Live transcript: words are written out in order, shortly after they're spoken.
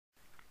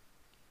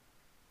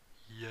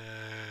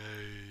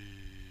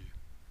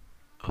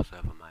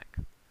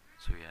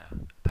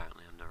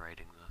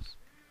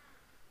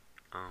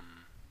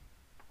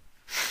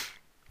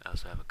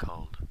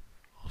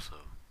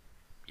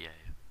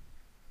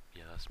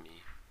that's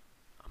me.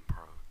 I'm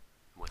pro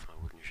with my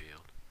wooden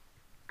shield.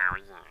 Oh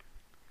yeah.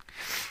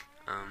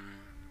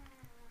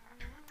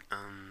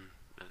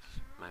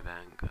 That's my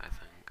bank, I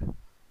think.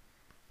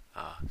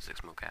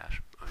 6 mil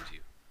cash owns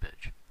you,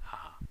 bitch. Ha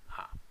ha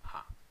ha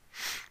ha.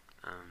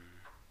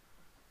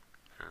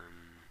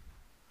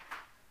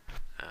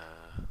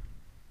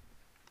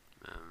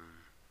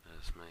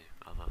 That's my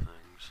other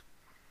things.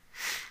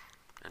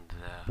 And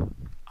their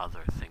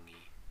other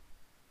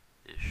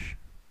thingy-ish.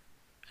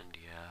 And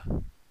yeah,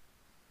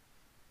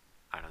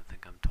 I don't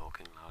think I'm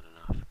talking loud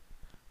enough.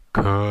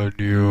 Can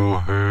you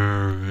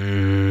hear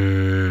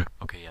me?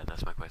 Okay, yeah,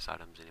 that's my quest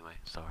items anyway.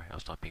 Sorry, I'll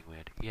stop being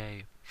weird.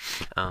 Yay.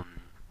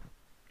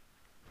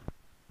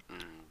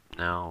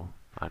 Now,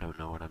 I don't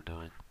know what I'm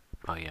doing.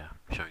 Oh yeah,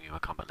 showing you a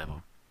combat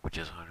level, which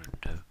is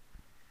 102.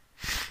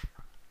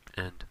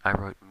 And I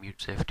wrote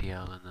mute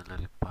FTL in the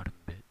little bottom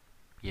bit.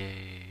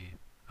 Yay.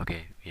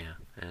 Okay, yeah,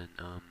 and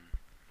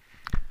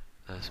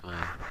that's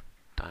my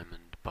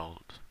diamond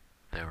bolts.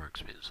 They were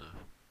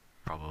expensive,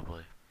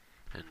 probably,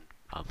 and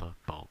other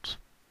bolts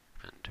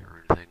and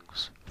different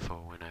things for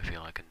when I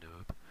feel like a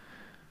noob.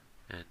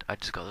 And I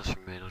just got this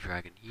from Metal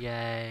Dragon.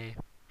 Yay!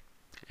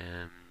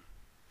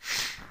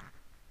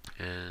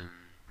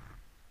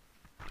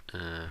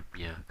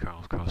 Yeah,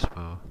 Carl's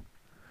crossbow,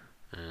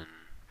 and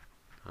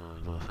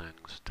other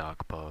things,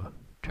 dark bow,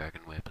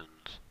 dragon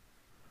weapons.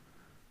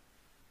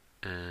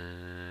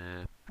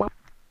 Whoop.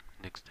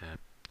 Next tab,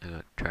 I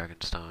got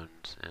dragon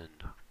stones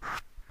and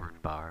rune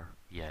bar,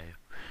 yay,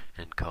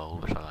 and coal,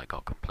 which I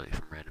got completely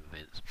from random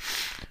events.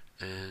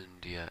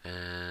 And yeah,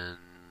 and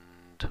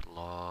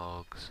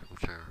logs,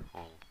 which are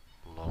all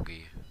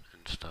loggy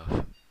and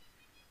stuff.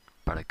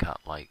 But I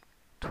cut like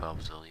 12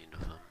 zillion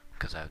of them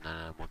because I have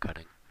none more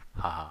cutting.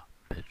 Haha,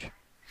 bitch.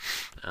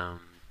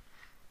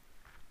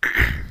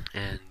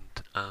 And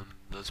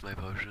those are my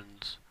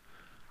potions.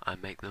 I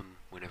make them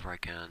whenever I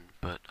can,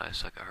 but I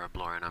suck at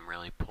herblore and I'm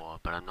really poor.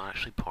 But I'm not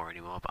actually poor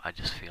anymore, but I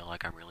just feel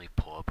like I'm really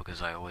poor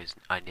because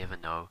I never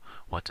know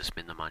what to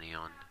spend the money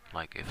on,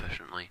 like,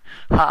 efficiently.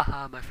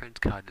 Haha, my friend's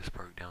card just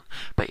broke down.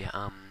 But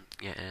yeah,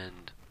 yeah,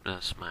 and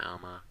that's my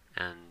armor,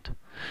 and,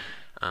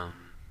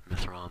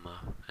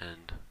 Mithrarmor,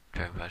 and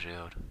Dragonfire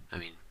Shield. I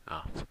mean,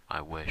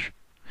 I wish.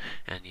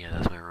 And yeah,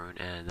 that's my rune,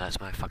 and that's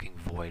my fucking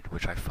void,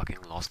 which I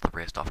fucking lost the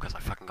rest of because I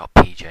fucking got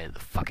PJ the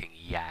fucking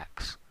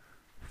yaks.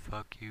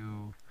 Fuck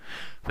you.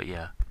 But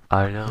yeah,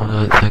 I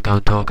don't think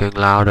I'm talking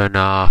loud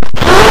enough.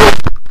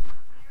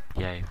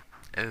 Yay.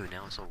 Oh,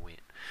 now it's all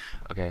wet.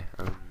 Okay,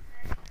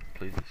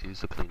 please excuse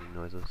the cleaning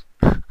noises.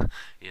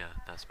 Yeah,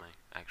 that's my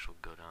actual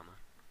good armor.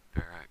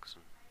 Barracks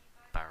and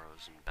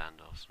barrows and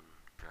bandos and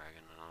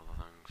dragon and other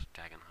things.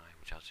 Dragon High,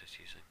 which I was just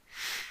using.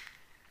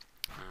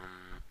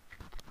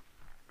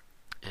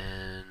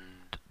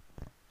 And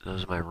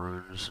those are my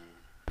runes,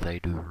 and they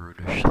do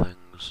runish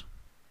things,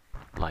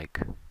 like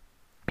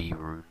bee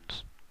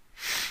runes.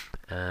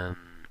 And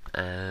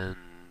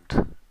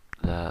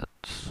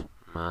that's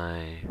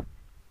my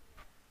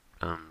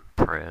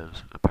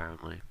prayers,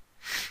 apparently,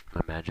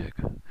 my magic,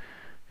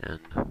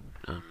 and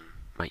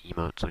my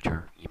emotes, which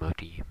are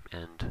emote,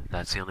 and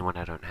that's the only one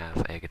I don't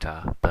have, a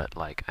guitar, but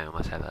like I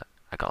almost have it.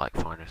 I got like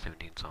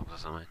 417 songs or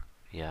something.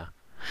 Yeah,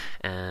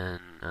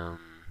 and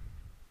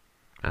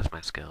that's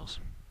my skills,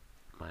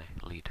 my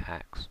lead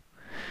hacks,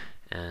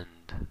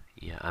 and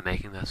yeah, I'm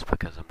making this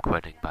because I'm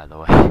quitting, by the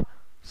way.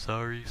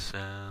 Sorry,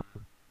 Sam.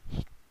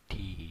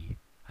 T.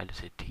 I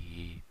just said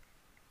T.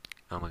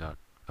 Oh my god.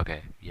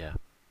 Okay, yeah.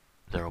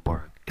 They're all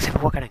boring. Except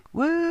for cutting.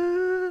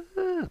 Woo!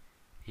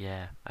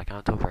 Yeah, I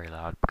can't talk very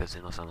loud because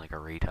then I'll sound like a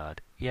retard.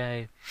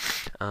 Yay.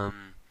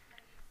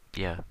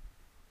 Yeah.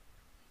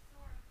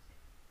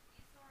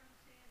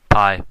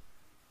 Pie.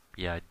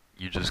 Yeah,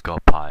 you just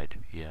got pied.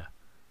 Yeah.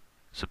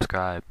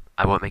 Subscribe.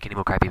 I won't make any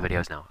more crappy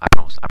videos now. I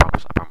promise. I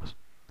promise. I promise.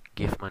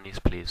 Give monies,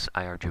 please.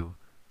 I urge you.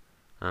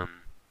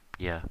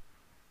 Yeah.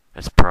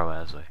 It's pro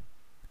as way.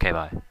 Okay,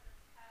 bye.